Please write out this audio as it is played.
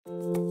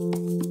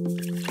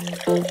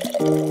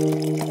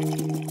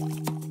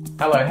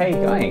Hello, how you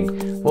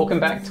going?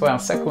 Welcome back to our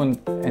second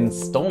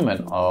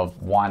installment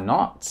of Why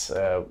Not,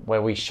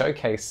 where we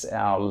showcase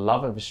our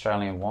love of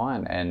Australian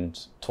wine and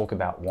talk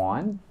about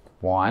wine,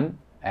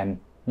 and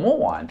more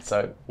wine.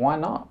 So why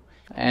not?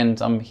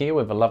 And I'm here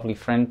with a lovely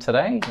friend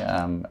today,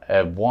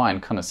 a wine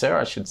connoisseur,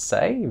 I should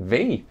say,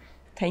 Vi.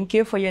 Thank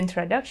you for your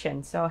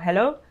introduction. So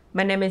hello,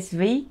 my name is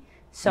Vi.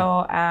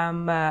 So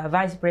I'm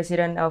Vice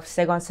President of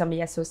Second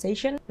Sommelier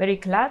Association. Very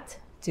glad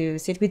to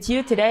sit with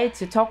you today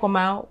to talk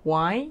about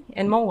wine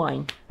and more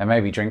wine. And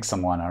maybe drink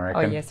some wine, I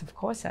reckon. Oh yes, of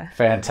course.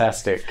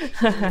 Fantastic.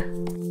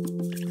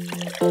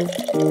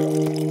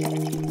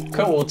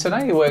 Cool, well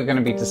today we're going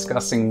to be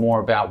discussing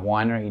more about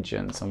wine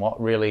regions and what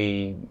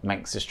really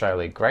makes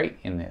Australia great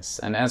in this.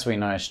 And as we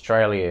know,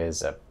 Australia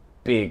is a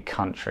big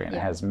country and it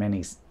has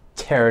many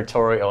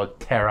territory or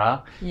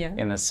terra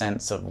in the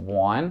sense of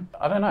wine.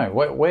 I don't know,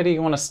 where do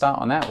you want to start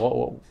on that?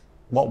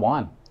 What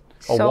wine?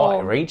 Or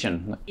what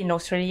region? In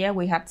Australia,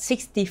 we have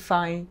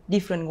 65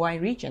 different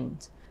wine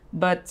regions.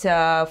 But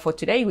for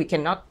today, we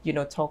cannot,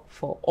 talk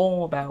for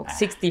all about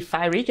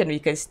 65 regions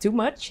because it's too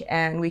much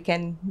and we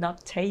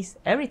cannot taste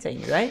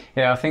everything, right?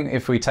 Yeah, I think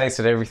if we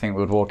tasted everything,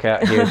 we'd walk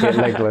out here a bit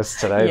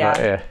legless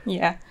today.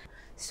 Yeah.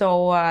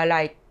 So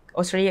like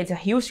Australia is a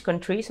huge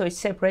country, so it's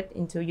separate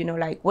into,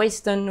 like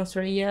Western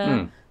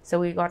Australia.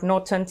 So we got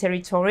Northern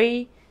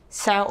Territory,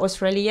 South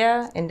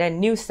Australia, and then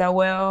New South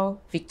Wales,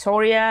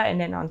 Victoria,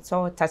 and then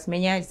also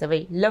Tasmania is a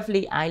very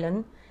lovely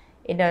island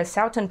in the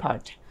southern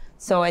part.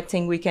 So I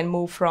think we can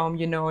move from,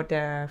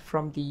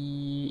 from the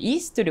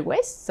east to the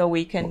west. So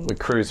we can... We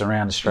cruise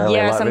around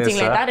Australia like something this,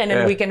 like that, and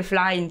then we can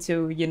fly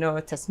into,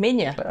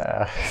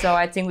 Tasmania. So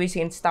I think we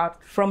can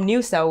start from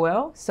New South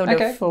Wales. So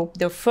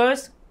the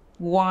first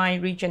wine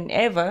region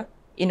ever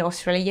in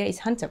Australia is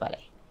Hunter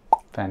Valley.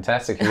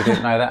 Fantastic. Who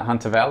didn't know that?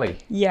 Hunter Valley.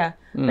 Yeah,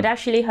 but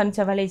actually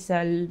Hunter Valley is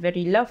a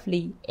very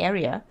lovely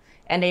area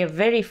and they are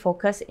very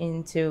focused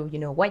into,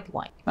 white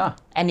wine.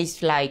 And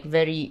it's like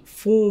very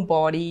full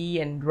body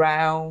and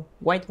round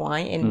white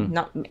wine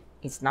and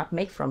it's not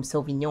made from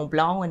Sauvignon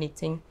Blanc or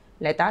anything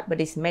like that, but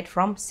it's made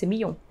from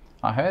Semillon.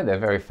 I heard they're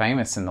very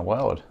famous in the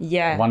world.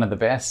 Yeah. One of the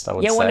best, I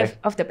would say. Yeah, one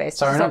of the best.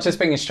 Sorry, not just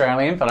being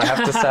Australian, but I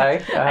have to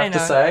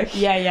say,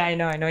 Yeah, I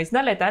know. It's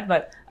not like that,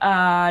 but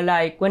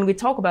like when we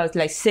talk about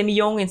like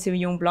Semillon and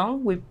Sauvignon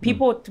Blanc,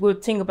 people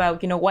would think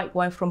about, white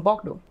wine from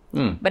Bordeaux.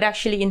 But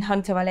actually in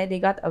Hunter Valley, they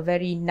got a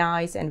very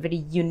nice and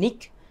very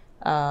unique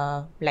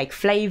like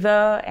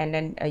flavor and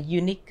then a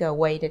unique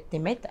way that they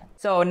made that.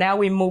 So now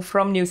we move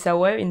from New South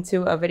Wales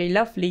into a very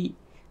lovely,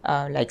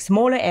 like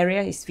smaller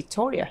area is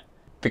Victoria.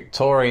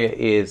 Victoria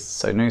is,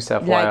 so New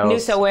South Wales. Like New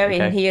South Wales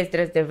in here,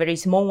 there's the very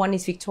small one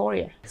is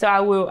Victoria. So I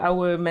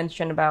will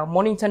mention about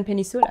Mornington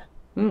Peninsula.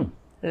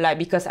 Like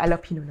because I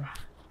love Pinot Noir.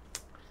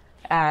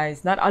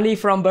 It's not only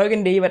from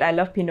Burgundy, but I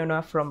love Pinot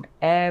Noir from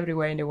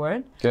everywhere in the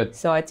world. Good.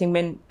 So I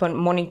think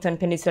Mornington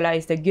Peninsula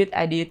is the good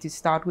idea to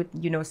start with,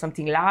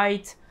 something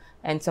light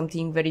and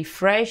something very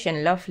fresh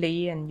and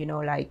lovely. And,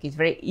 like it's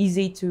very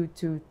easy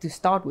to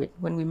start with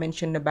when we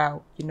mentioned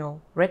about,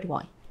 red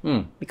wine.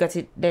 Because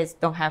they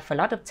don't have a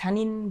lot of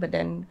tannin, but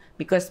then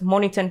because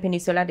Mornington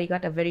Peninsula, they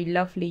got a very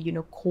lovely,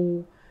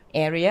 cool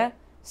area.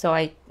 So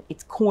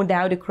it's cooled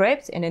down the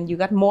grapes and then you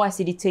got more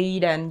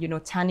acidity than,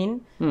 tannin.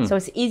 So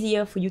it's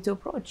easier for you to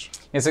approach.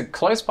 Is it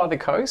close by the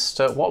coast?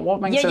 What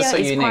makes it so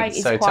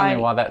unique? Tell me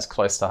why that's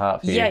close to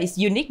heart for you. Yeah, it's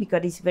unique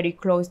because it's very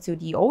close to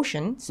the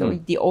ocean. So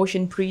the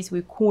ocean breeze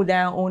will cool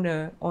down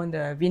on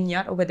the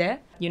vineyard over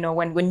there.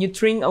 When you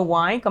drink a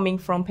wine coming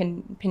from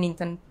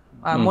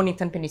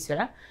Mornington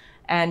Peninsula,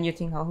 and you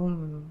think,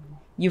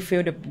 you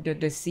feel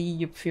the sea,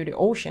 you feel the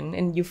ocean,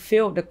 and you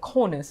feel the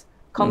coolness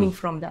coming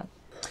from that.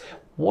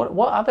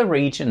 What other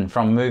region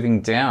from moving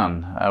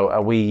down?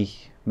 Are we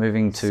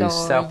moving to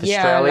South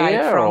Australia like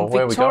or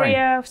where are we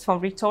going?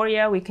 From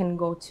Victoria, we can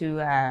go to,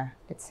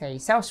 let's say,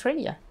 South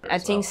Australia. I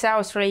think South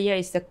Australia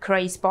is the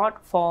great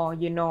spot for,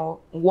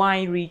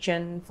 wine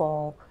region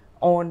for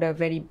all the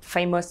very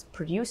famous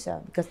producer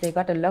because they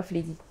got a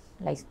lovely,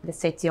 like, let's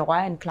say,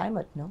 terroir and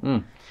climate,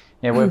 no?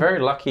 Yeah, we're very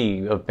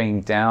lucky of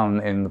being down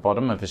in the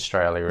bottom of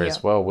Australia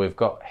as well. We've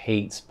got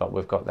heat, but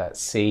we've got that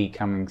sea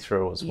coming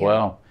through as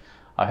well.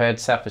 I heard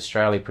South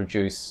Australia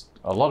produce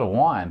a lot of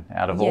wine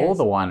out of all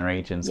the wine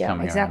regions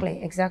coming around.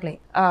 Exactly.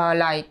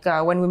 Like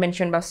when we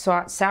mentioned about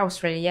South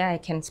Australia, I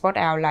can spot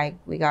out like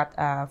we got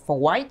for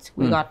white,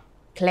 we got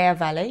Clare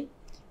Valley,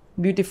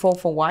 beautiful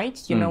for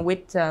white,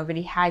 with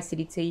very high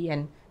acidity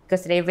and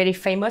because they're very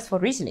famous for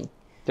Riesling.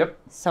 Yep.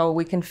 So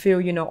we can feel,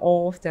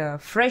 all of the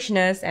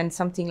freshness and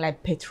something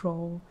like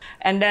petrol.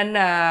 And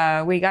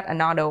then we got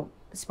another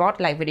spot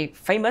like very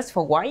famous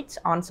for white,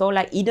 also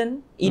like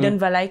Eden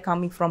Valley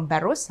coming from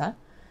Barossa.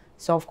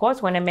 So of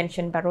course, when I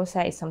mentioned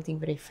Barossa, it's something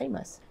very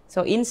famous.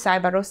 So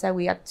inside Barossa,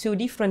 we have two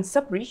different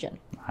sub-regions.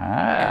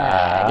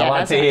 I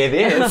like to hear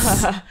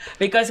this.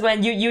 Because when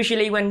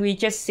we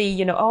just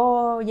see,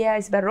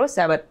 it's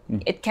Barossa, but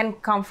it can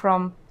come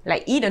from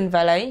like Eden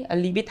Valley, a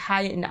little bit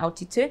higher in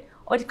altitude,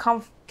 or it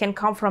can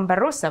come from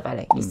Barossa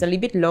Valley. It's a little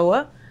bit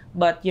lower,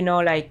 But, you know,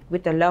 like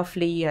with the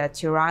lovely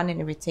terrain and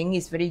everything,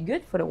 it's very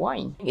good for the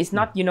wine. It's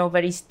not, you know,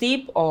 very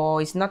steep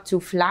or it's not too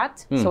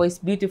flat. So it's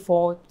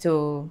beautiful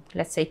to,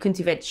 let's say,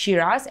 cultivate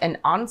Shiraz and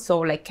also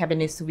like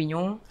Cabernet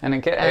Sauvignon. And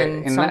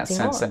in that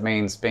sense, that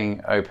means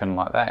being open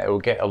like that, it will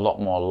get a lot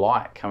more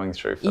light coming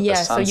through for the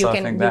sun. So you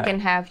can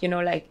have, you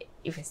know, like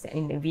if it's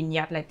in a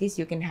vineyard like this,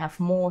 you can have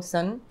more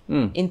sun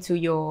into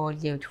your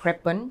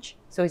grape bunch.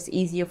 So it's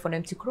easier for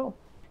them to grow.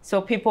 So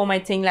people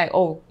might think like,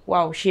 oh,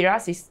 wow,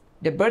 Shiraz is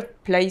the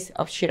birthplace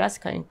of Shiraz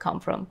can come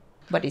from,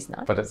 but it's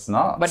not. But it's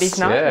not. But it's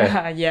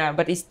not. Yeah.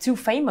 But it's too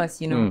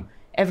famous, you know.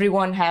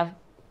 Everyone have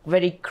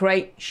very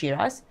great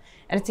Shiraz,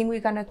 and I think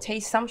we're gonna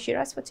taste some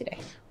Shiraz for today.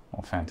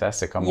 Well,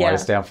 fantastic. I'm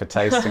always down for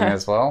tasting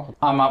as well.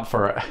 I'm up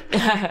for it.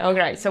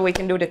 Okay, so we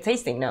can do the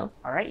tasting now.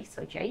 All right,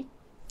 so Jay,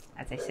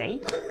 as I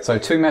say. So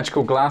 2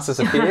 magical glasses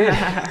appeared.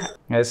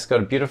 It's got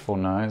a beautiful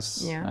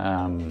nose.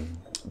 Yeah.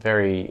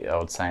 Very, I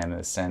would say in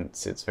a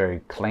sense, it's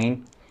very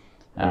clean,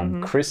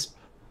 crisp.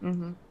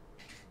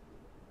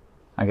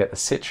 I get the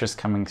citrus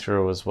coming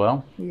through as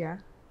well. Yeah,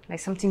 like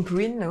something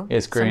green, no?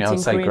 It's green. I'd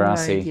say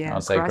grassy. Like,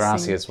 I'd say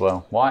grassy as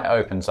well. White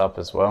opens up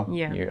as well.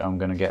 Yeah. I'm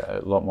going to get a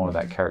lot more of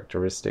that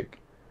characteristic.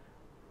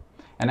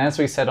 And as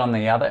we said on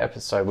the other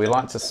episode, we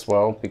like to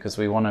swirl because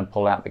we want to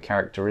pull out the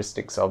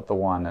characteristics of the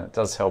wine, and it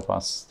does help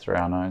us through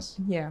our nose.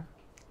 Yeah.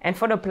 And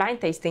for the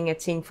blind tasting, I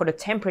think for the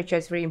temperature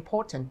is very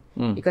important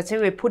because if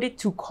we put it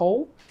too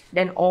cold,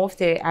 then all of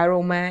the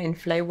aroma and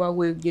flavor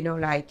will, you know,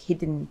 like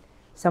hidden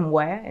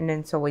somewhere. And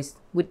then so it's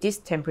with this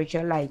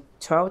temperature, like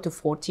 12 to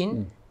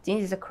 14,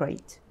 this is a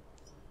great.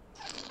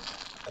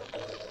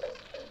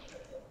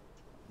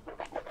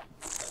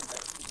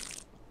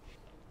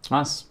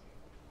 Nice.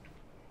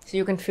 So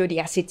you can feel the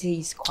acidity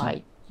is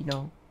quite, you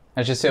know.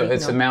 As you see,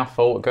 it's a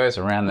mouthful. It goes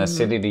around. The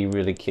acidity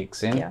really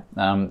kicks in.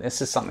 Yeah.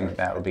 This is something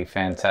that would be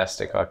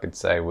fantastic, I could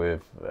say,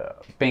 with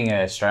being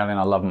an Australian.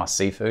 I love my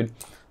seafood.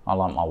 I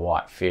like my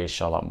white fish.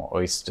 I like my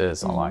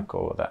oysters. I like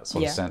all of that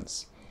sort of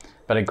sense.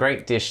 But a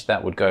great dish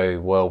that would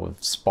go well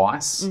with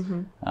spice.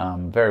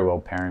 Very well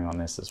pairing on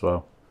this as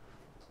well.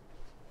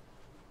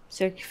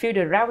 So you feel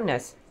the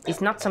roundness. It's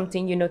not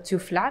something, you know, too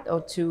flat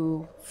or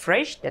too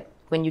fresh that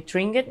when you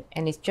drink it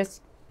and it's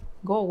just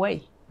go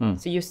away.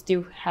 So you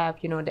still have,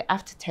 you know, the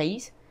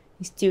aftertaste.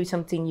 It's still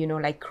something, you know,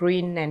 like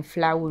green and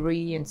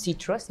flowery and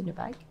citrus in the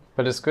back.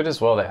 But it's good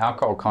as well, the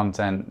alcohol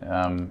content,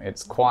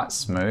 it's quite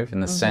smooth in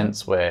the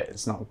sense where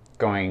it's not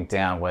going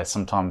down, where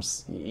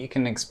sometimes you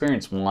can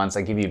experience wines,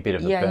 they give you a bit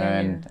of a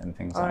burn and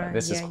things like that.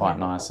 This is quite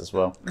nice as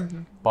well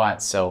by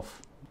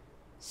itself.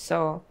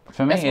 So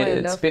for me,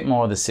 it's a bit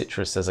more of the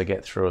citrus as I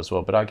get through as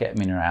well, but I get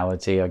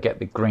minerality, I get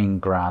the green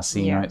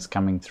grassy notes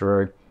coming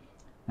through.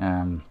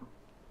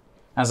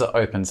 As it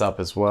opens up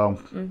as well,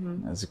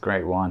 it's a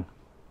great wine.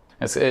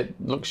 It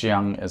looks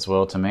young as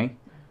well to me.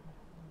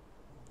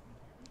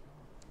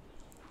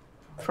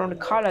 From the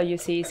color, you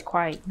see, it's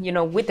quite, you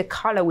know, with the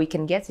color we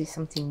can get it's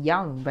something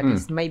young, but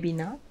it's maybe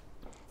not.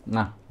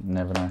 No,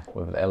 never know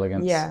with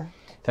elegance. Yeah.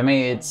 To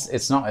me,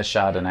 it's not a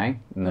Chardonnay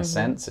in the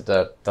sense. It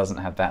doesn't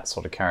have that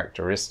sort of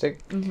characteristic.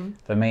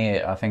 For me,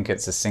 I think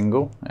it's a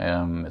single.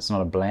 It's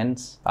not a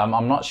blend.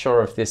 I'm not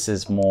sure if this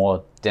is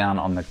more down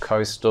on the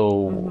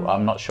coastal.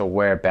 I'm not sure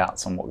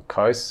whereabouts on what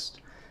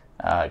coast.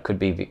 It could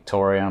be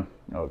Victoria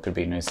or it could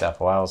be New South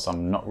Wales.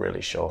 I'm not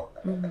really sure.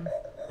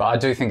 But I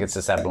do think it's a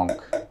Sauv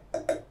Blanc.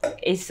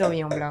 It's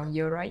Sauvignon Blanc,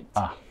 you're right.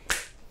 Ah,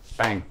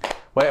 bang.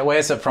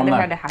 Where's it from though?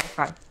 Had a high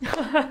five.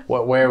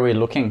 Where are we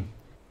looking?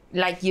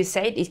 Like you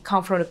said, it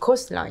comes from the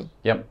coastline.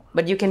 Yep.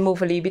 But you can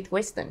move a little bit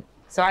western.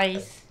 So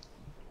I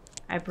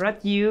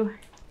brought you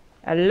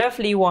a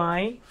lovely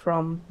wine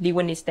from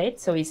Leeuwen Estate.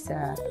 So it's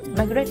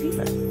Margaret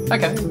Fuller.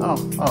 Okay. Oh,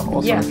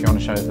 awesome. Yeah. If you want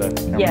to show the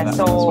camera that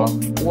so as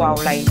well.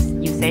 wow, like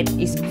you said,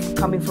 it's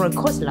coming from a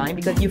coastline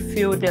because you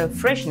feel the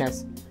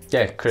freshness.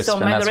 Yeah, crisp. So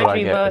and that's what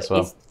I get as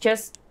well.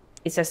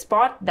 It's a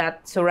spot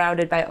that's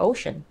surrounded by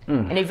ocean,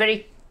 and it's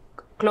very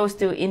close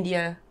to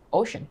India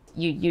Ocean.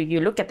 You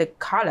look at the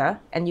color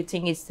and you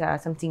think it's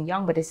something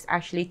young, but it's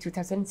actually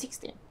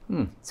 2016.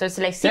 So it's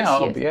like 6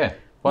 years. Yeah.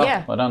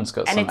 Well done. It's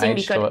got some age to it. And I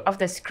think because of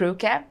the screw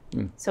cap,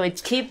 so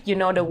it keeps, you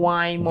know, the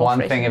wine more One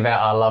fresh. thing about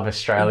I Love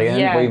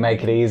Australian, we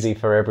make it easy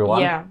for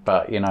everyone. Yeah.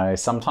 But, you know,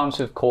 sometimes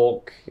with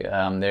cork,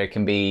 there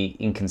can be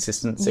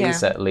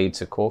inconsistencies that lead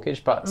to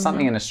corkage. But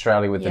something in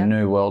Australia with the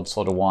New World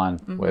sort of wine,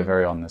 we're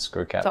very on the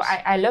screw caps. So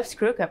I love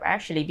screw cap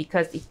actually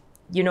because,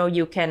 you know,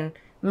 you can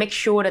make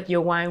sure that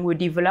your wine will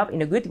develop in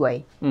a good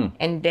way.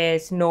 And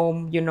there's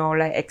no, you know,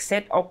 like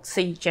excess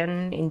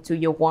oxygen into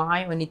your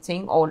wine or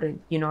anything, or the,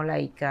 you know,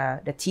 like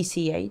the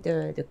TCA,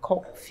 the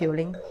cork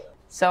filling.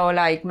 So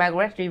like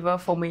Margaret River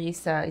for me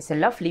is a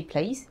lovely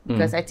place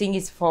because I think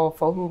it's for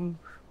who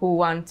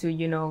want to,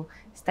 you know,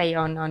 stay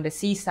on the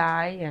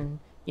seaside, and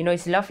you know,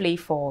 it's lovely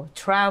for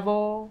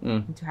travel,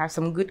 to have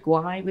some good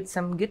wine with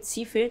some good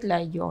seafood,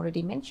 like you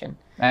already mentioned.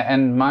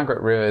 And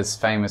Margaret River is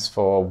famous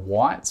for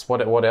whites.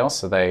 What else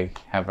do they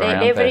have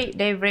around there?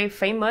 They're very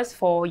famous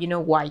for, you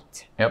know,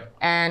 white. Yep.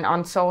 And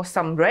also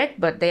some red,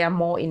 but they are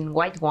more in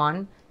white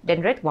wine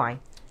than red wine.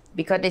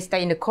 because they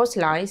stay in the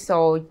coastline,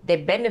 so they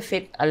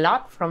benefit a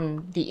lot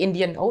from the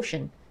Indian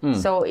Ocean.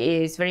 So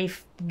it's very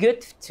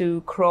good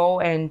to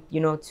crow and, you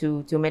know,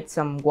 to make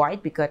some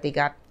white, because they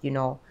got, you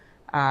know,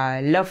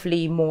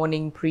 lovely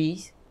morning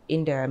breeze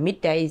in the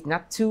midday. It's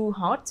not too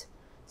hot.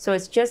 So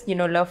it's just, you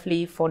know,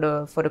 lovely for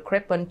the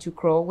crepen to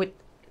crow with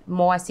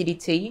more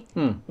acidity,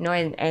 you know,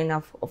 and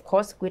of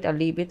course with a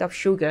little bit of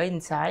sugar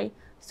inside.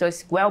 So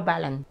it's well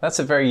balanced. That's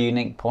a very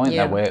unique point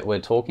that we're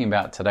talking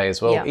about today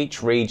as well. Yeah.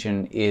 Each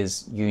region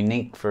is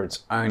unique for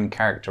its own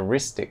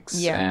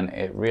characteristics, and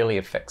it really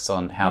affects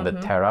on how the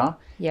terroir,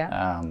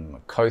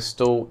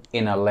 coastal,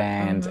 inner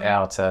land,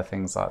 outer,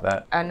 things like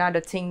that. Another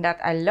thing that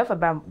I love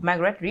about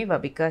Margaret River,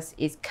 because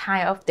it's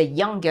kind of the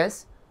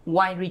youngest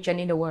wine region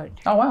in the world.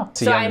 Oh wow! It's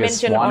the so I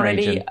youngest mentioned wine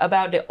already region.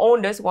 about the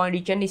oldest wine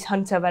region is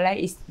Hunter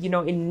Valley, is, you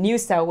know, in New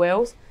South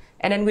Wales,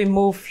 and then we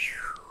move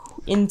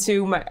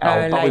into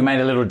but we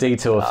made a little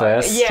detour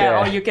first.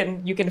 Or you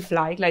can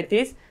fly like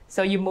this.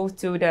 So you move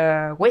to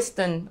the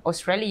Western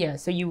Australia.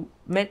 So you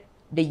met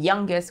the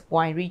youngest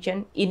wine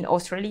region in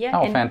Australia.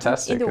 Oh, and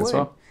fantastic in the as world.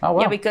 well. Oh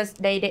wow! Yeah, because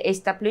they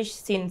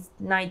established since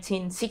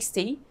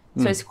 1960,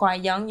 so it's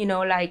quite young. You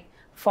know, like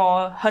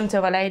for Hunter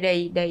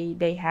Valley,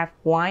 they have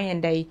wine,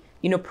 and they,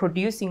 you know,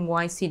 producing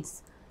wine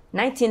since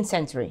 19th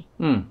century,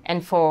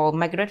 and for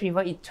Margaret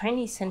River, it's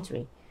 20th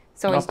century.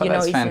 So it's, you know,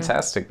 that's it's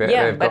fantastic. but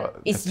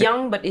it's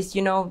young, but it's,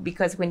 you know,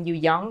 because when you're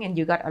young and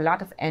you got a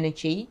lot of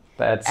energy.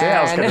 That's it.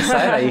 I was going to say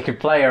that you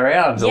could play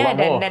around a lot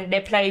more. Then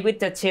they play with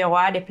the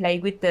terroir, they play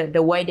with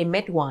the way they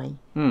make wine,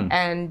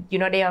 and, you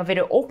know, they are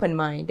very open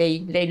mind.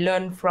 They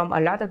learn from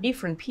a lot of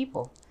different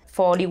people.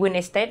 For the Wynn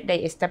Estate, they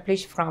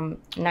established from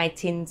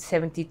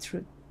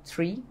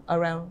 1973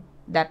 around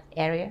that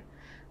area.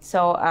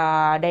 So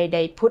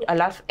they put a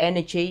lot of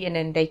energy, and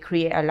then they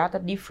create a lot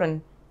of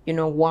different, you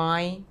know,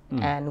 wine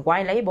and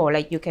wine label.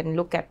 Like you can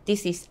look at,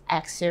 this is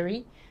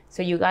Axery.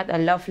 So you got a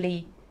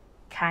lovely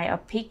kind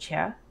of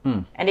picture,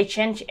 and they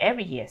change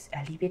every year. A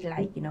little bit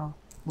like, you know,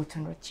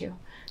 Mouton Rothschild.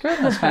 Good,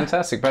 that's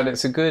fantastic. But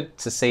it's good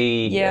to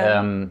see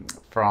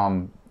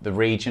from the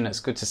region.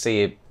 It's good to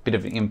see a bit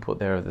of an input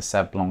there of the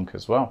Sauv Blanc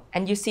as well.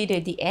 And you see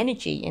the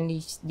energy, and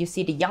you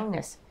see the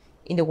youngness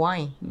in the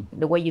wine,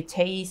 the way you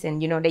taste,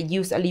 and, you know, they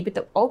use a little bit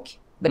of oak,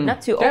 but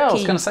not too oaky. Yeah, I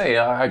was going to say,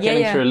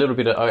 getting through a little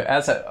bit of,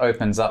 as it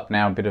opens up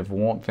now, a bit of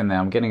warmth in there,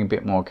 I'm getting a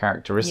bit more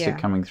characteristic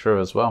coming through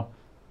as well.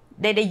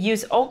 They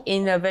use oak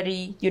in a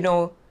very, you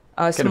know,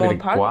 small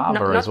part,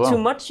 not too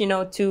much, you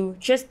know, to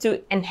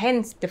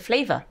enhance the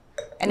flavor.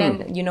 And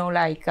then, you know,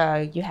 like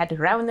you had the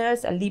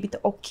roundness, a little bit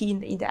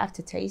oaky in the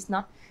aftertaste,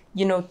 not,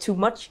 you know, too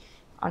much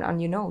on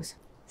your nose.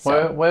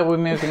 So, where are we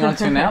moving on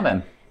to now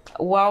then?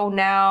 Well,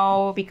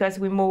 now, because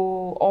we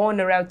move on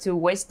around to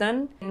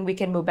Western, and we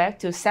can move back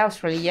to South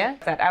Australia,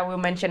 that I will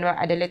mention about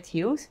Adelaide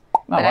Hills.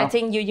 But I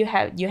think you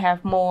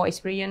have more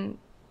experience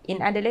in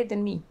Adelaide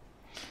than me.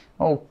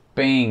 Well,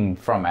 being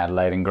from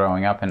Adelaide and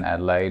growing up in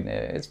Adelaide,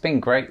 it's been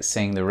great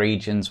seeing the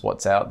regions,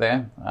 what's out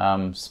there,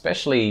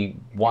 especially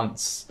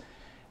once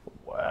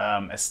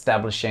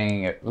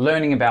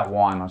learning about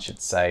wine, I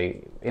should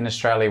say. In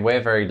Australia,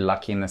 we're very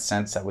lucky in the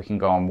sense that we can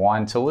go on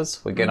wine tours.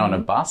 We get on a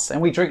bus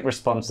and we drink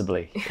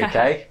responsibly,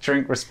 okay?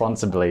 Drink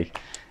responsibly.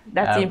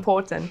 That's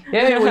important.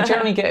 Yeah, we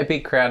generally get a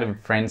big crowd of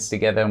friends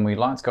together, and we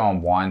like to go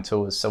on wine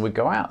tours. So we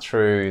go out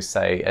through,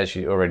 say, as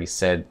you already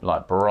said,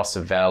 like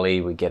Barossa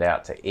Valley, we get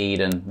out to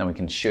Eden, then we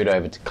can shoot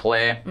over to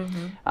Clare.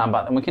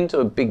 But then we can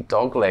do a big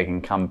dog leg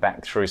and come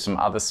back through some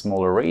other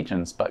smaller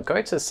regions. But go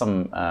to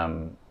some,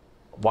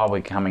 while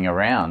we're coming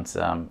around,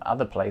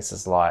 other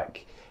places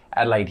like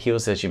Adelaide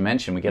Hills, as you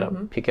mentioned, we get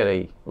up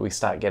Piccadilly, we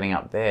start getting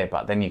up there.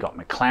 But then you got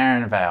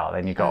McLaren Vale,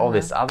 then you got all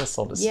this other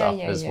sort of stuff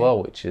as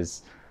well, which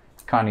is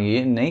kind of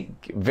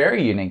unique,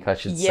 very unique, I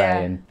should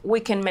say. And we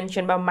can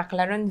mention about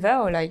McLaren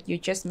Vale, like you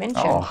just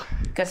mentioned,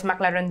 because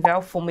McLaren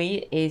Vale for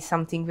me is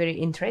something very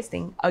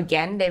interesting.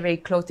 Again, they're very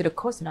close to the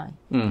coastline.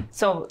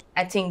 So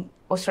I think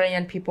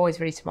Australian people is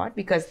very smart,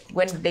 because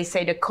when they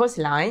say the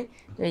coastline,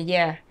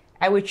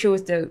 I will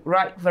choose the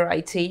right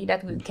variety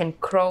that we can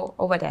grow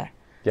over there.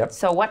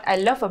 So what I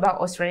love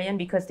about Australian,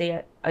 because they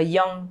are a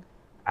young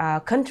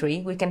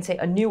country, we can say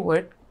a new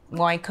word,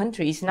 wine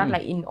country. It's not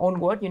like in own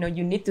word, you know,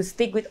 you need to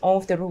stick with all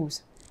of the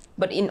rules.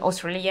 But in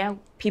Australia,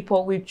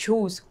 people will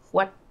choose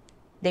what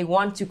they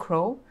want to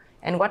grow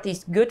and what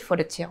is good for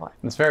the terroir.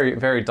 It's very,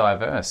 very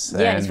diverse.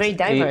 Yeah, it's very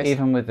diverse.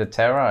 Even with the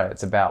terroir,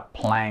 it's about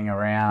playing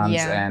around.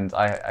 And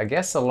I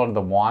guess a lot of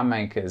the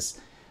winemakers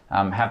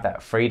have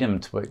that freedom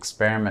to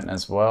experiment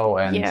as well.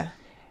 And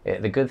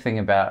the good thing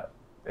about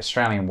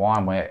Australian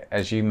wine, where,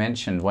 as you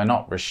mentioned, we're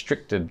not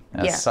restricted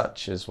as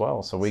such as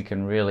well. So we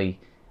can really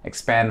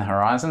expand the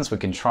horizons. We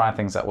can try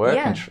things that work,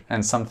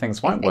 and some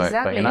things won't work.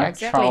 But, you know,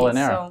 trial and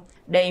error. So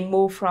they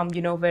move from,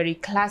 you know, very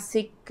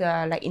classic,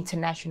 like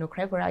international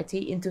grape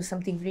variety into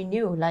something very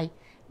new. Like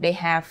they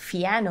have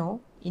Fiano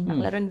in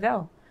McLaren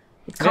Vale.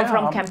 It comes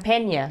from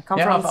Campania.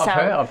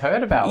 I've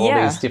heard about all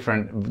these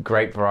different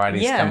grape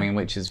varieties coming,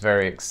 which is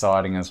very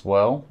exciting as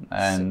well.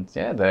 And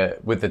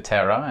with the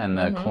terroir and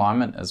the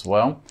climate as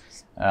well.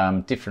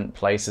 different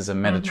places, a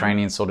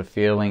Mediterranean sort of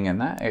feeling,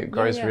 and that it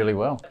grows really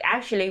well.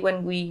 Actually,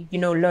 when we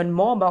learn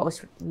more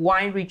about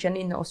wine region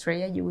in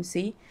Australia, you will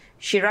see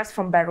Shiraz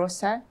from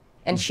Barossa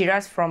and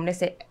Shiraz from, let's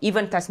say,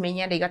 even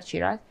Tasmania, they got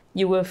Shiraz.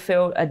 You will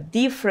feel a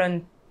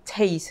different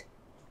taste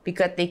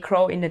because they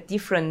grow in a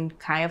different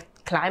kind of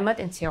climate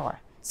and terroir.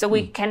 So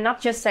we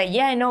cannot just say,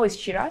 yeah, I know it's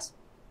Shiraz.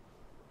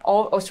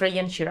 All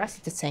Australian Shiraz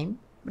is the same,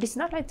 but it's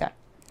not like that.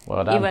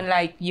 Well done. Even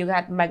like you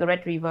got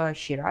Margaret River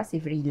Shiraz,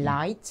 it's very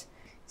light.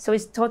 So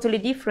it's totally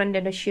different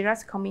than the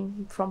Shiraz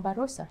coming from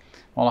Barossa.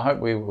 Well, I hope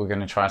we're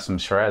going to try some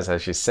Shiraz,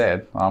 as you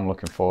said. I'm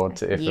looking forward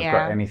to if we've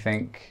got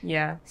anything.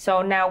 Yeah.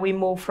 So now we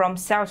move from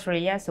South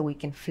Australia, so we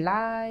can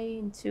fly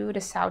into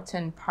the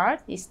southern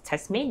part. It's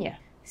Tasmania.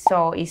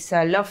 So it's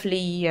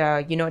lovely,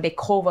 they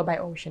cover by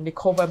ocean. They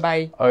cover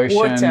by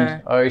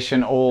water.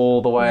 Ocean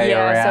all the way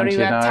around, so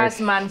we have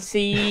Tasman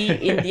Sea,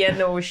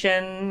 Indian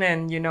Ocean,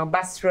 and,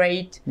 Bass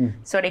Strait.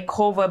 So they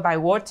cover by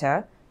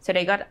water. So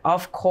they got,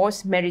 of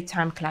course,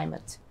 maritime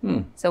climate.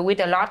 So with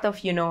a lot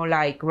of,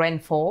 like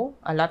rainfall,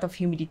 a lot of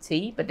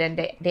humidity, but then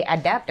they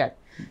adapt that.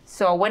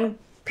 So when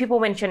people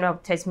mention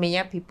about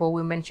Tasmania, people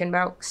will mention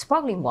about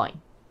sparkling wine.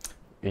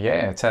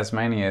 Yeah,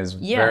 Tasmania is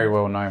very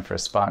well known for a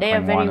sparkling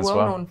wine as well. They are very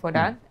well known for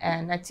that.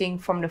 And I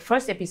think from the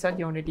first episode,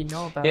 you already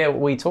know about it. Yeah,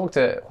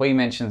 we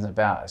mentioned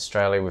about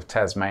Australia with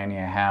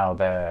Tasmania, how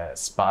the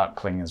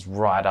sparkling is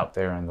right up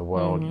there in the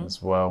world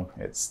as well.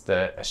 It's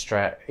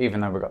even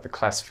though we've got the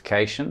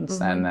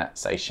classifications and that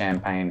say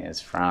Champagne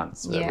is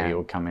France, that we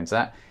all come into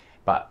that.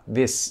 But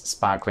this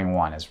sparkling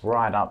wine is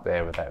right up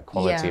there with that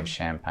quality of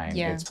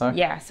Champagne.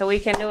 So we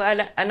can do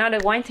another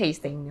wine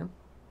tasting.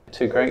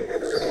 Two grapes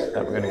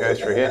that we're going to go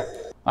through here.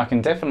 I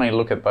can definitely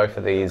look at both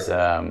of these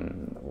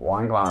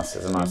wine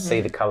glasses and I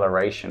see the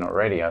coloration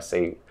already. I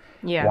see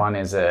one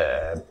is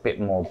a bit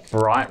more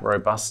bright,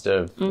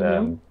 robusta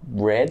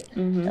red,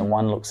 and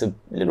one looks a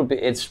little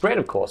bit, it's red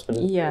of course, but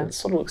it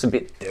sort of looks a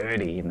bit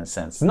dirty in a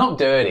sense. Not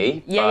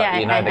dirty, but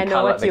I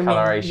know what you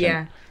coloration. Mean.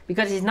 Yeah,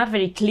 because it's not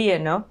very clear,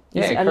 no?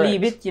 It's a little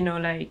bit,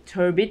 like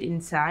turbid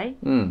inside.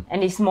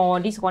 And it's more,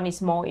 this one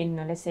is more in,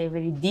 let's say,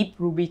 very deep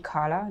ruby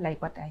color,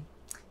 like what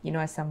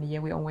as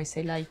sommelier, we always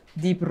say like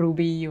deep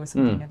ruby or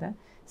something like that.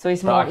 So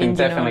it's more. I can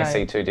definitely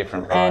see two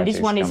different varieties. And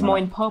this one is more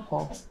in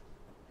purple.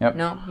 Yep.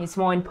 No, it's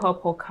more in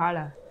purple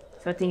color.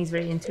 So I think it's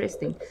very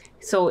interesting.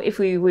 So if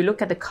we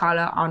look at the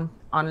color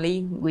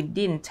only, we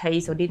didn't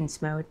taste or didn't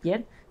smell it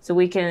yet. So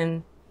we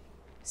can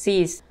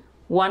see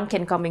one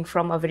can coming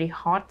from a very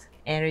hot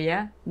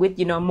area with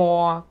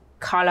more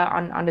color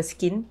on the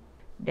skin.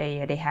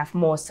 They have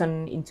more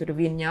sun into the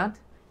vineyard.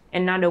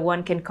 Another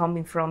one can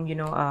coming from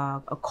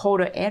a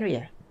colder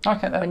area.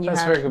 Okay,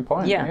 that's a very good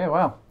point. Yeah,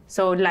 wow.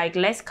 So like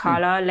less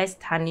color, less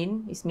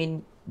tannin. It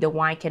means the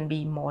wine can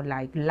be more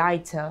like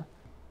lighter.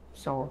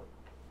 So,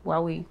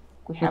 we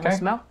have a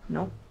smell.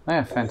 No.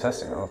 Yeah,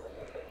 fantastic.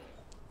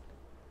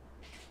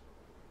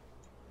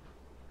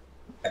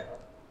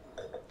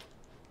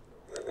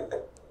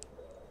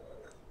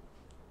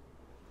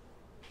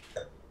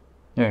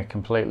 Yeah,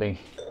 completely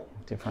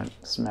different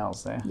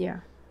smells there.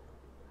 Yeah.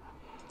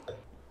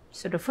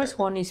 So the first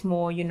one is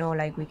more,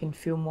 like we can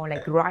feel more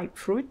like ripe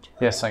fruit.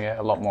 Yes, I get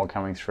a lot more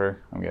coming through.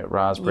 I get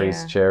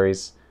raspberries,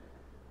 cherries.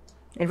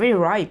 And very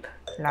ripe.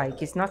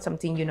 Like it's not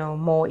something,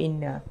 more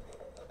in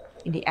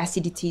the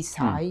acidity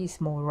side.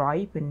 It's more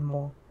ripe and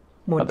more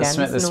dense.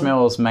 The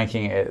smell's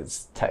making it.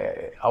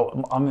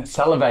 I'm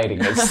salivating.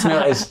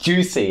 It's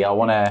juicy. I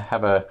want to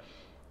have a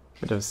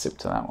bit of a sip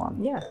to that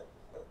one. Yeah.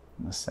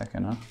 In a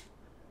second, huh?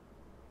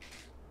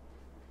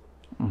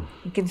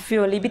 You can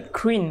feel a little bit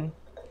cream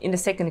in the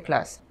second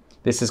glass.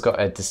 This has got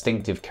a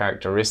distinctive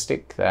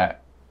characteristic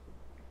that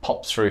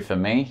pops through for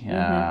me.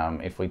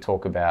 If we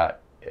talk about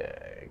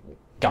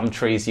gum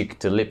trees,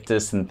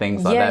 eucalyptus and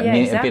things like that,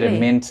 exactly. A bit of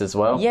mint as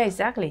well. Yeah,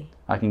 exactly.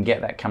 I can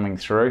get that coming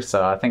through,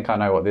 so I think I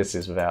know what this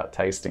is without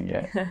tasting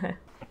yet.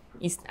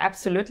 It's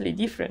absolutely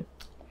different.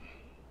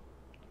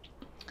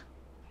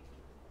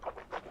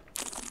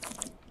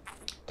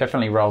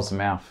 Definitely rolls the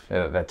mouth.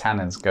 The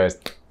tannins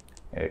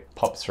it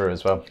pops through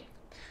as well.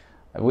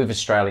 With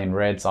Australian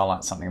reds, I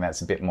like something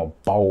that's a bit more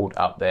bold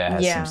up there,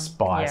 has some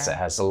spice, it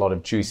has a lot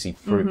of juicy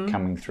fruit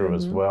coming through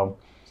as well.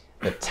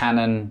 The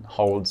tannin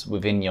holds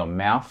within your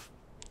mouth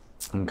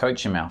and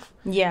coats your mouth.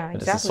 Yeah,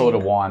 but exactly. It's the sort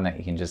of wine that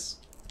you can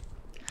just...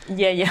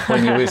 Yeah.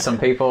 When you're with some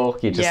people,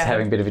 you're just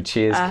having a bit of a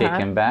cheers,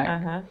 kicking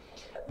back.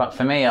 But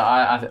for me,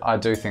 I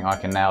do think I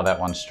can nail that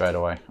one straight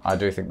away. I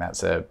do think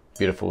that's a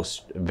beautiful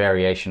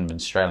variation of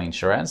Australian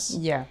Shiraz.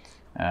 Yeah.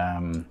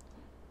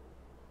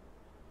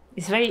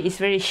 It's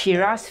very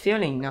Shiraz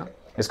feeling, no?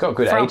 It's got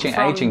good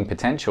aging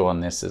potential on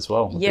this as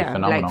well. Yeah,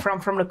 like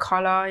from the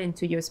color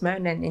into your smell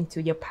and then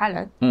into your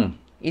palate.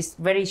 It's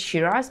very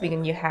Shiraz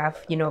because you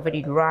have,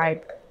 very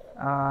ripe,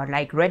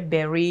 like red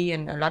berry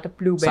and a lot of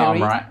blueberry. So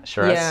I'm right,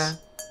 Shiraz? Yeah,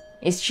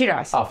 it's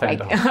Shiraz. Oh,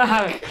 thank you.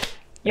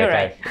 You're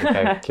right.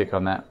 Okay, kick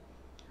on that.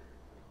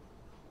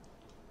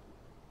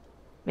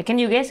 But can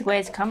you guess where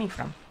it's coming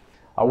from?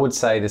 I would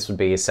say this would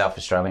be a South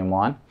Australian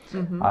wine.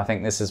 I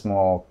think this is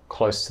more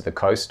close to the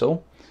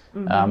coastal.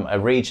 A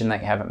region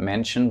that you haven't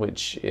mentioned,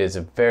 which is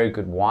a very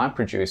good wine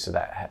producer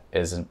that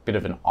is a bit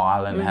of an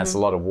island, has a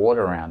lot of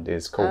water around,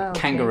 is called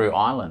Kangaroo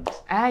Island.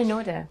 I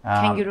know that.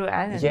 Kangaroo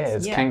Island. Yeah,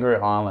 it's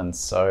Kangaroo Island.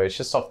 So it's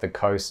just off the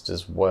coast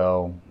as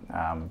well.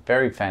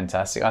 Very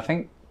fantastic. I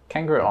think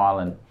Kangaroo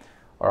Island,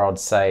 or I'd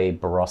say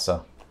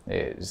Barossa,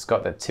 it's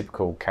got that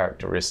typical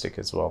characteristic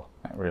as well.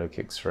 That really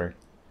kicks through.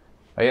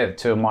 But yeah,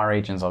 two of my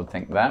regions, I would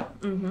think that.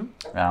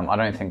 I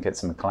don't think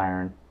it's a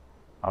McLaren.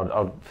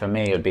 For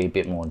me, it would be a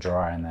bit more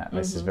dry in that.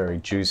 This is very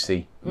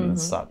juicy and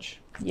such.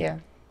 Yeah.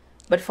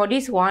 But for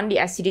this one, the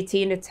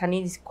acidity in the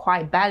tannin is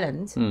quite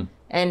balanced,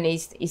 and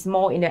it's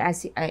more in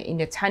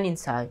the tannin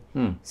side.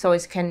 So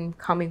it can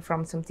coming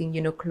from something,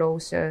 you know,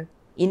 closer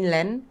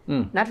inland,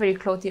 not very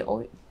close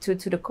to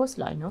the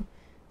coastline, no?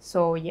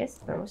 So yes,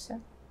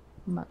 Barossa.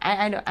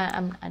 I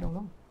don't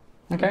know.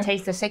 Okay. We'll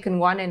taste the second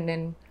one and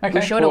then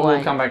okay.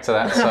 We'll come back to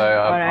that.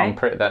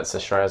 So that's the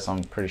Shiraz,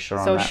 I'm pretty sure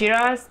on that. So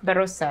Shiraz,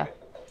 Barossa.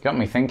 Got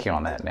me thinking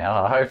on that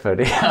now. I hope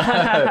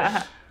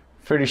it.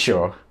 Pretty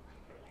sure.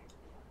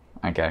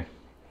 Okay.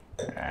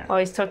 Oh,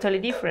 it's totally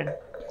different.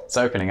 It's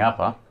opening up,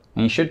 huh?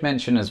 And you should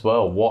mention as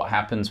well what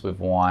happens with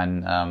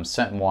wine.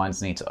 Certain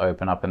wines need to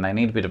open up and they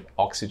need a bit of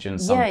oxygen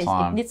sometimes.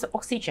 Yeah, it needs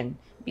oxygen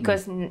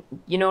because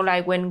you know,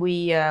 like when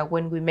we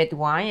made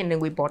wine and then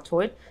we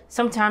bottle it,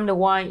 sometimes the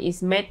wine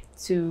is made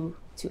to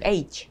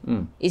age.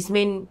 It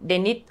means they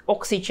need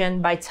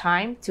oxygen by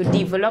time to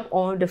develop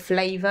all the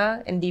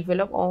flavor and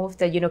develop all of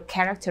the, you know,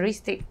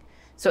 characteristic.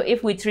 So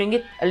if we drink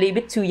it a little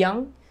bit too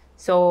young,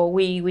 so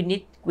we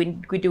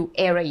do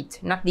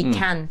aerate, not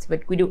decant,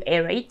 but we do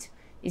aerate.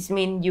 It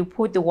means you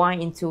put the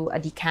wine into a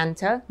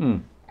decanter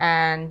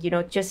and, you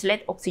know, just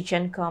let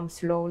oxygen come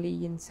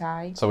slowly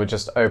inside. So we're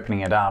just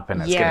opening it up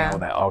and it's getting all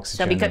that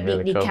oxygen. So because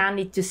really the can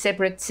need to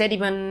separate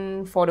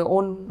sediment for the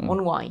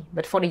own wine,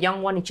 but for the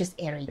young one, it just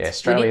aerates. Yeah,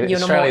 Australia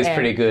is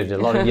pretty good. A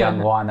lot of young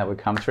wine that would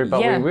come through,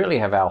 but we really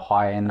have our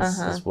high ends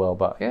as well.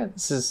 But yeah,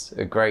 this is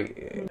a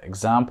great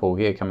example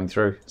here coming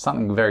through.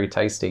 Something very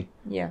tasty.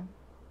 Yeah.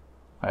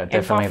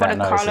 Definitely and for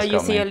the color, you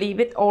see a little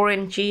bit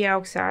orangey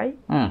outside.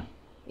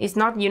 It's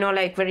not, you know,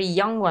 like very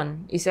young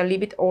one. It's a little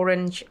bit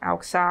orange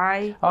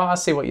outside. Oh, I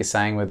see what you're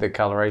saying with the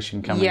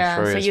coloration coming through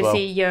as well.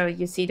 Yeah, so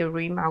you see the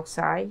rim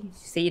outside. You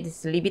see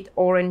it's a little bit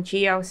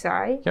orangey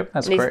outside. Yep,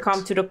 that's and correct. It's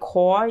come to the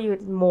core, you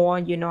more,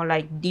 you know,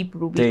 like deep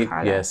ruby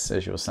color. Yes,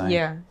 as you were saying.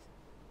 Yeah.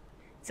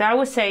 So I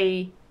would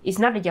say it's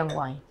not a young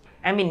wine.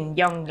 I mean,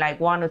 young, like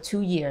 1 or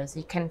 2 years.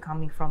 It can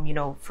coming from, you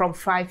know, from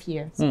 5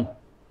 years.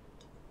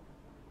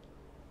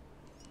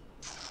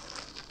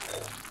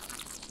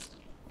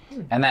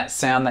 And that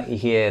sound that you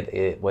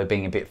hear, we're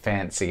being a bit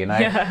fancy, you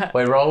know?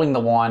 We're rolling the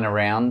wine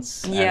around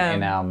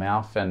in our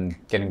mouth and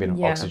getting a bit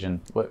of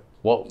oxygen.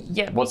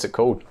 What's it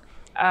called?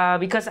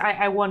 Because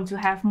I want to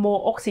have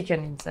more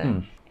oxygen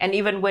inside. And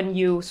even when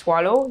you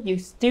swallow, you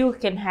still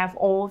can have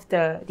all of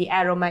the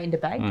aroma in the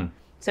back.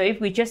 So if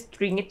we just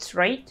drink it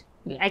straight,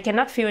 I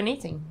cannot feel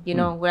anything. You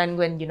know,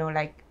 when you know,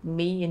 like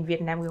me in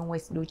Vietnam, we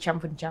always do chum.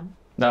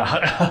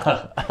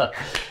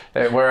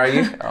 Where are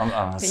you?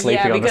 I'm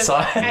sleeping on the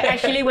side.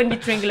 Actually, when you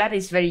drink a lot,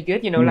 it's very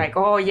good. You know, like,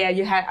 oh yeah,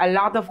 you had a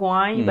lot of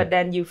wine, but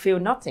then you feel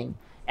nothing.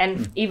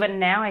 And even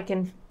now, I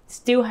can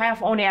still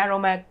have only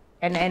aroma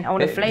and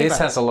only flavor. This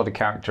has a lot of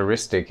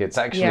characteristic. It's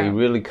actually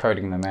really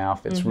coating the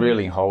mouth. It's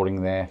really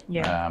holding there.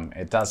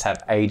 It does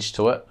have age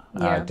to it.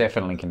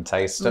 Definitely can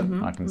taste it.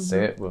 I can see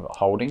it with it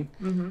holding.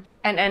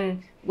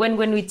 And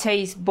when we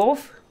taste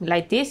both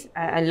like this,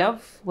 I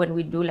love when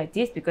we do like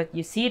this because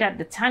you see that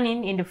the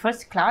tannin in the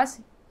first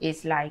class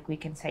is like, we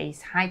can say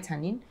it's high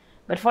tannin.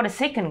 But for the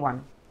second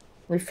one,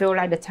 we feel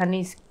like the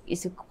tannin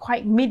is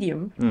quite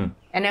medium.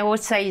 And I would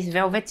say it's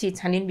velvety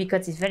tannin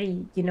because it's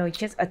very, you know,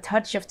 just a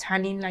touch of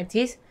tannin like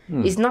this.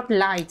 It's not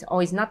light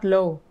or it's not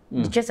low.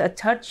 It's just a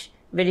touch,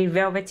 very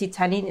velvety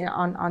tannin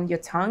on your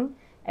tongue.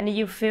 And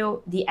you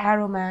feel the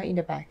aroma in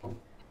the back.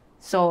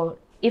 So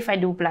if I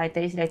do blind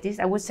taste like this,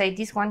 I would say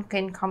this one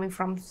can coming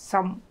from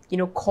some, you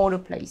know, colder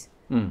place.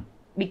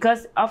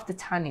 Because of the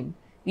tannin.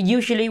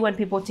 Usually when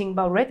people think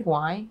about red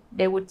wine,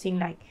 they would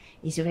think like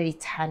it's very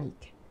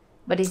tannic.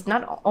 But it's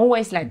not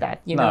always like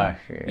that, you know.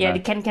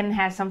 It can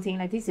have something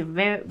like this,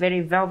 very, very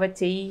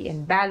velvety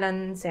and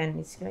balanced, and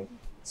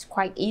it's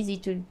quite easy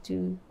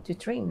to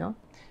drink, no?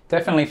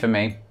 Definitely for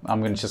me.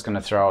 I'm just going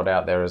to throw it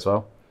out there as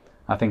well.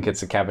 I think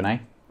it's a Cabernet.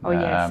 Oh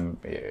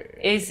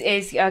yes,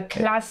 it's a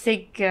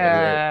classic.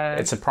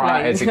 It's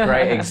a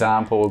great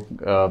example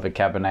of a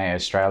Cabernet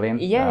Australian.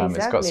 Yeah, exactly.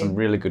 It's got some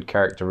really good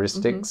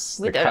characteristics.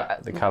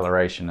 The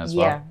coloration as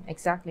well. Yeah,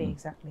 exactly.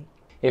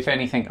 If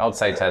anything, I'd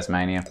say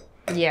Tasmania.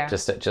 Yeah.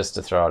 Just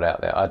to throw it out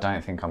there. I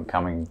don't think I'm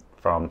coming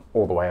from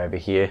all the way over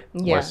here,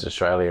 West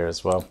Australia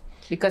as well.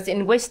 Because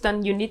in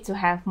Western, you need to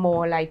have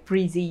more like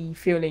breezy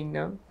feeling,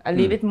 no? A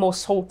little bit more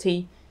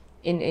salty.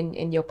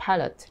 In your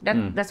palate.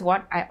 That's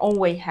what I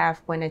always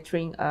have when I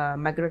drink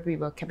Margaret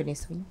River Cabernet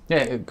Sauvignon.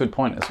 Yeah, good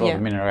point as well. The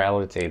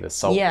minerality, the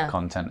salt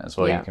content as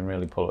well. You can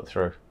really pull it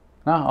through.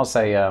 No, I'll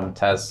say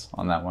Tas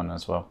on that one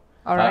as well.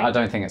 All right. I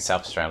don't think it's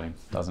South Australian.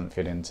 Doesn't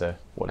fit into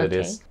what it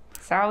is.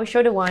 So I'll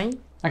show the wine.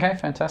 Okay,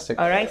 fantastic.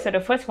 All right, so the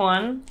first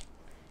one,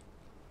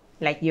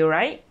 like you're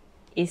right,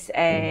 is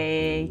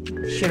a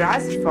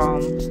Shiraz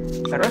from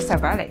Barossa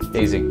Valley.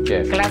 Easy,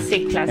 yeah.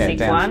 Classic down,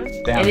 one.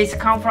 down. And it's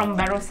come from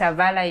Barossa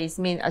Valley. It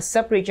means a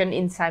sub-region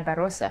inside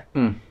Barossa.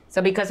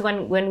 So because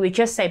when we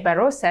just say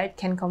Barossa, it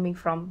can come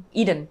from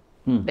Eden.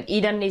 But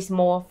Eden is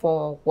more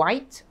for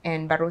white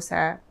and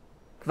Barossa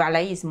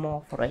Valley is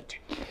more for red.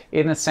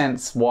 In a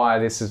sense, why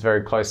this is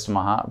very close to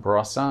my heart,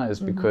 Barossa, is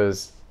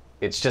because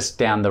it's just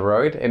down the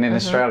road. And in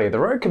Australia, the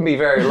road can be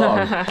very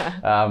long.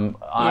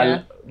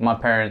 My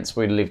parents,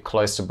 we live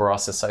close to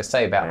Barossa, so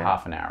say about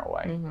half an hour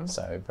away.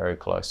 So very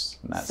close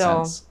in that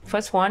sense. So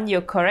first one,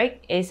 you're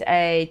correct, is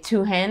a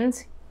 2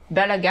 hands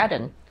Bella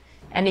Garden.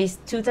 And it's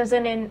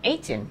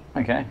 2018.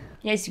 Okay.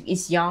 Yes,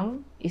 it's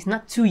young. It's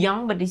not too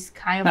young, but it's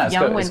kind of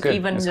young when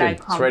even it's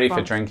like it's ready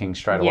for drinking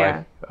straight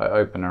away.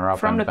 Open her up.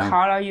 From and the bang.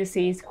 color, you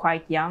see it's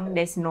quite young.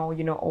 There's no,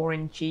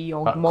 orangey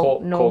or no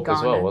cork garnet.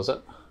 as well, was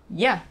it?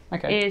 Yeah.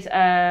 Okay.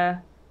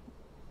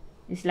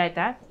 It's like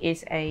that.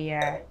 It's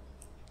a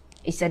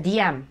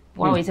DM.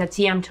 Wow, it's a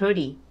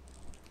TM30.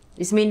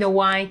 This means the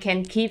wine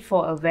can keep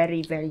for a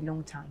very, very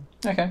long time.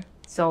 Okay.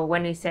 So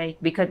when they say,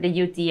 because they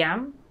use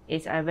DM,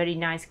 it's a very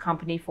nice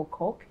company for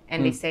cork,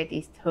 and they said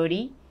it's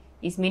 30.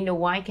 It means the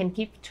wine can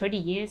keep 30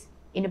 years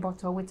in a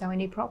bottle without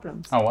any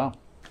problems. Oh, wow.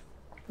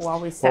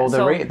 Wow, well,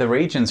 the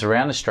regions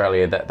around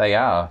Australia, that they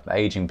are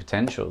aging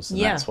potentials, and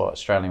that's what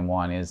Australian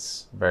wine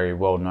is very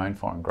well known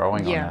for and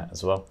growing on that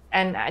as well.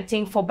 And I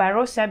think for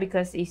Barossa,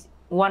 because it's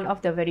one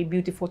of the very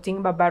beautiful things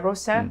about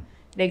Barossa,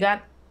 they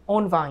got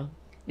own vine.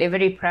 They're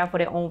very proud for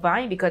their own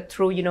vine because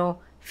through,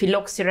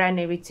 phylloxera and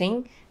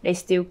everything, they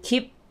still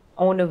keep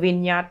on the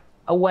vineyard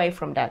away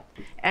from that.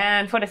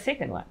 And for the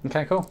second one.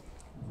 Okay, cool.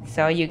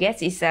 So you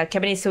guess it's a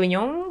Cabernet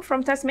Sauvignon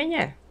from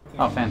Tasmania.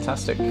 Oh,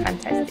 fantastic.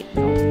 Fantastic.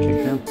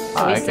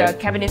 So it's a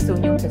Cabernet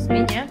Sauvignon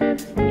Tasmania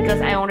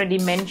because I already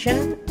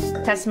mentioned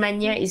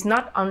Tasmania is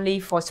not only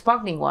for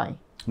sparkling wine.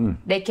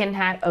 They can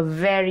have a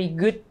very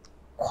good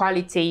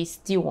quality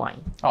still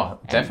wine. Oh,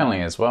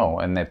 definitely as well.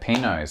 And their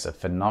Pinots are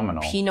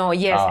phenomenal. Pinot,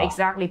 yes,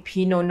 exactly.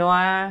 Pinot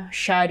Noir,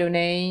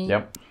 Chardonnay.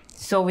 Yep.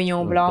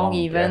 Sauvignon Blanc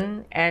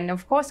even, and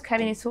of course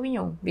Cabernet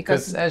Sauvignon.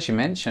 Because as you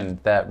mentioned,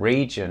 that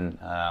region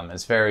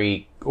is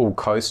very all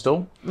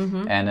coastal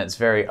and it's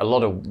a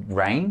lot of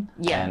rain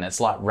and it's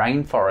like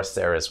rainforest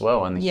there as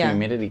well, and the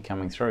humidity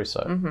coming through.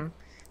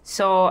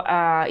 So,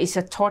 it's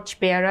a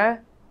torchbearer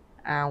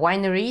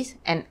wineries,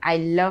 and I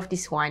love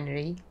this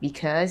winery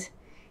because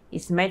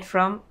it's made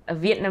from a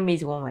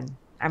Vietnamese woman.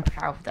 I'm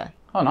proud of that.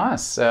 Oh,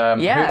 nice.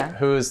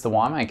 Who is the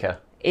winemaker?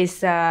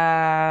 It's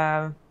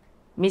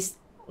Miss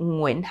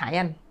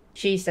nhưỡng.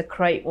 She's a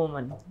great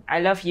woman.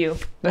 I love you.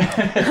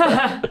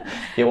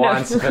 Your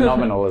wine's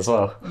phenomenal as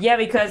well. Yeah,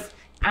 because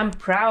I'm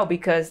proud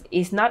because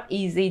it's not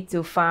easy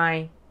to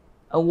find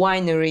a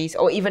wineries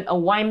or even a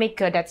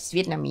winemaker that's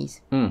Vietnamese.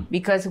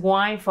 Because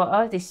wine for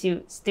us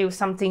is still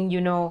something,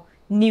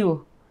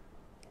 new.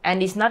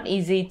 And it's not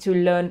easy to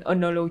learn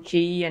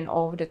oenology and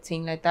all the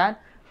things like that.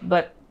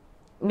 But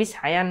Miss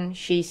Hyan,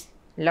 she's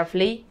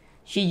lovely.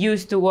 She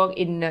used to work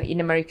in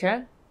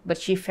America. But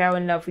she fell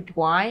in love with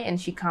wine, and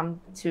she came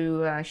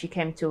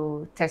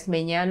to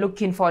Tasmania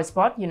looking for a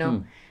spot,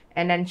 and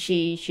then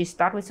she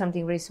started with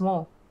something very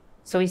small.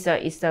 So it's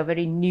a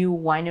very new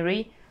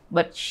winery,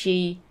 but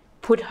she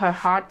put her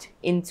heart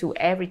into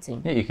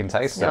everything. Yeah, you can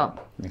taste it.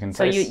 You can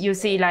so you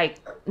see,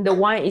 like the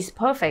wine is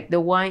perfect. The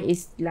wine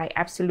is like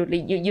absolutely.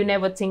 You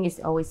never think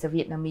it's always a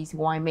Vietnamese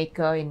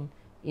winemaker, and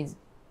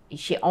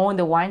she owned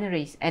the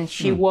wineries, and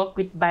she worked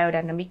with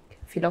biodynamic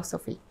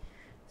philosophy.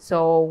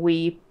 So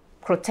we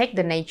protect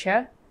the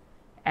nature,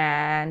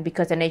 and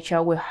because the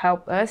nature will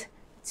help us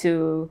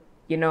to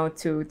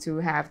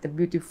have the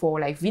beautiful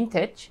like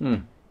vintage,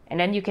 and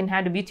then you can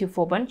have the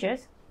beautiful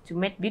bunches to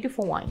make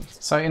beautiful wines.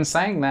 So in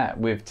saying that,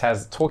 with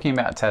talking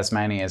about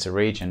Tasmania as a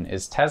region,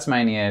 is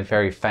Tasmania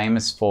very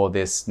famous for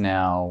this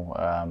now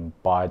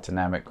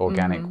biodynamic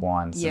organic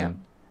wines? Yeah. And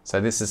so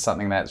this is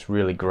something that's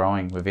really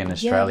growing within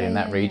Australia in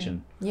that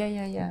region.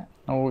 Yeah.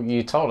 Oh,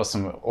 you told us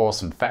some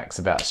awesome facts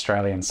about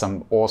Australia and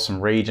some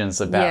awesome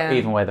regions about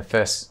even where the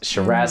first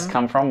Shiraz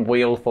come from.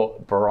 We all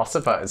thought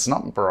Barossa, but it's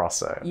not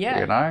Barossa.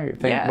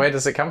 Yeah. Where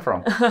does it come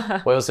from?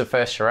 Where was the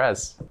first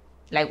Shiraz?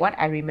 Like what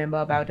I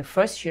remember about the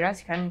first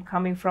Shiraz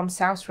coming from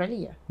South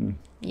Australia.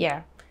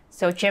 Yeah.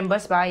 So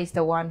Chambers Bar is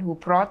the one who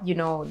brought,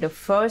 the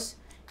first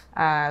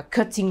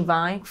cutting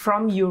vine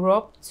from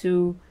Europe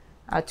to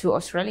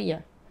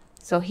Australia.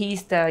 So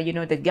he's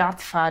the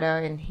godfather,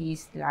 and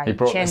he's like he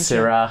brought the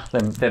Syrah,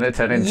 then it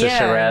turned into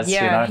Shiraz.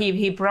 Yeah,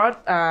 he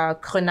brought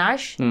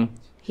Grenache.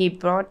 He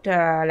brought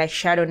like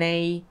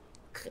Chardonnay,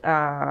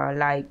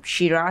 like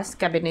Shiraz,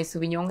 Cabernet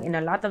Sauvignon, and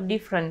a lot of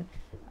different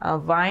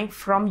wine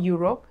from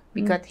Europe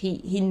because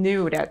he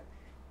knew that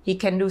he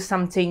can do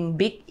something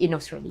big in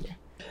Australia.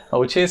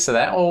 Oh, cheers to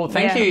that. Well,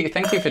 thank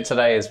you for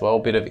today as well. A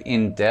bit of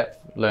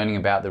in-depth learning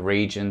about the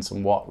regions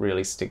and what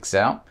really sticks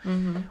out.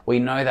 We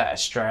know that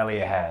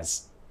Australia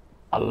has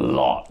a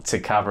lot to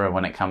cover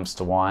when it comes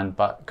to wine,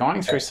 but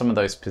going through some of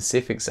those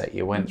specifics that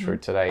you went through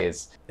today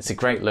it's a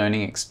great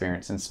learning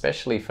experience, and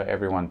especially for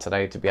everyone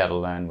today to be able to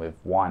learn with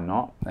Why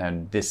Not.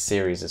 And this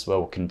series as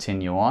well will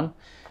continue on.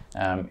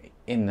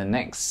 In the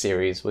next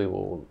series, we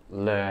will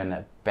learn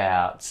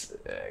about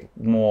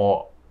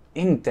more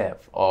in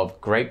depth of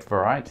grape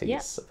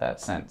varieties of that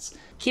sense.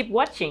 Keep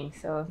watching.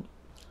 So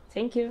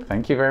thank you.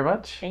 Thank you very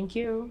much. Thank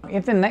you.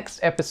 In the next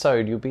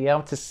episode, you'll be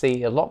able to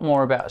see a lot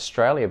more about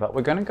Australia, but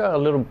we're going to go a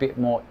little bit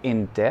more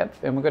in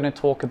depth, and we're going to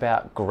talk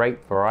about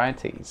grape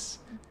varieties.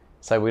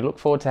 So we look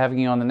forward to having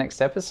you on the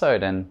next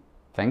episode, and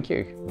thank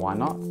you. Why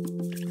not?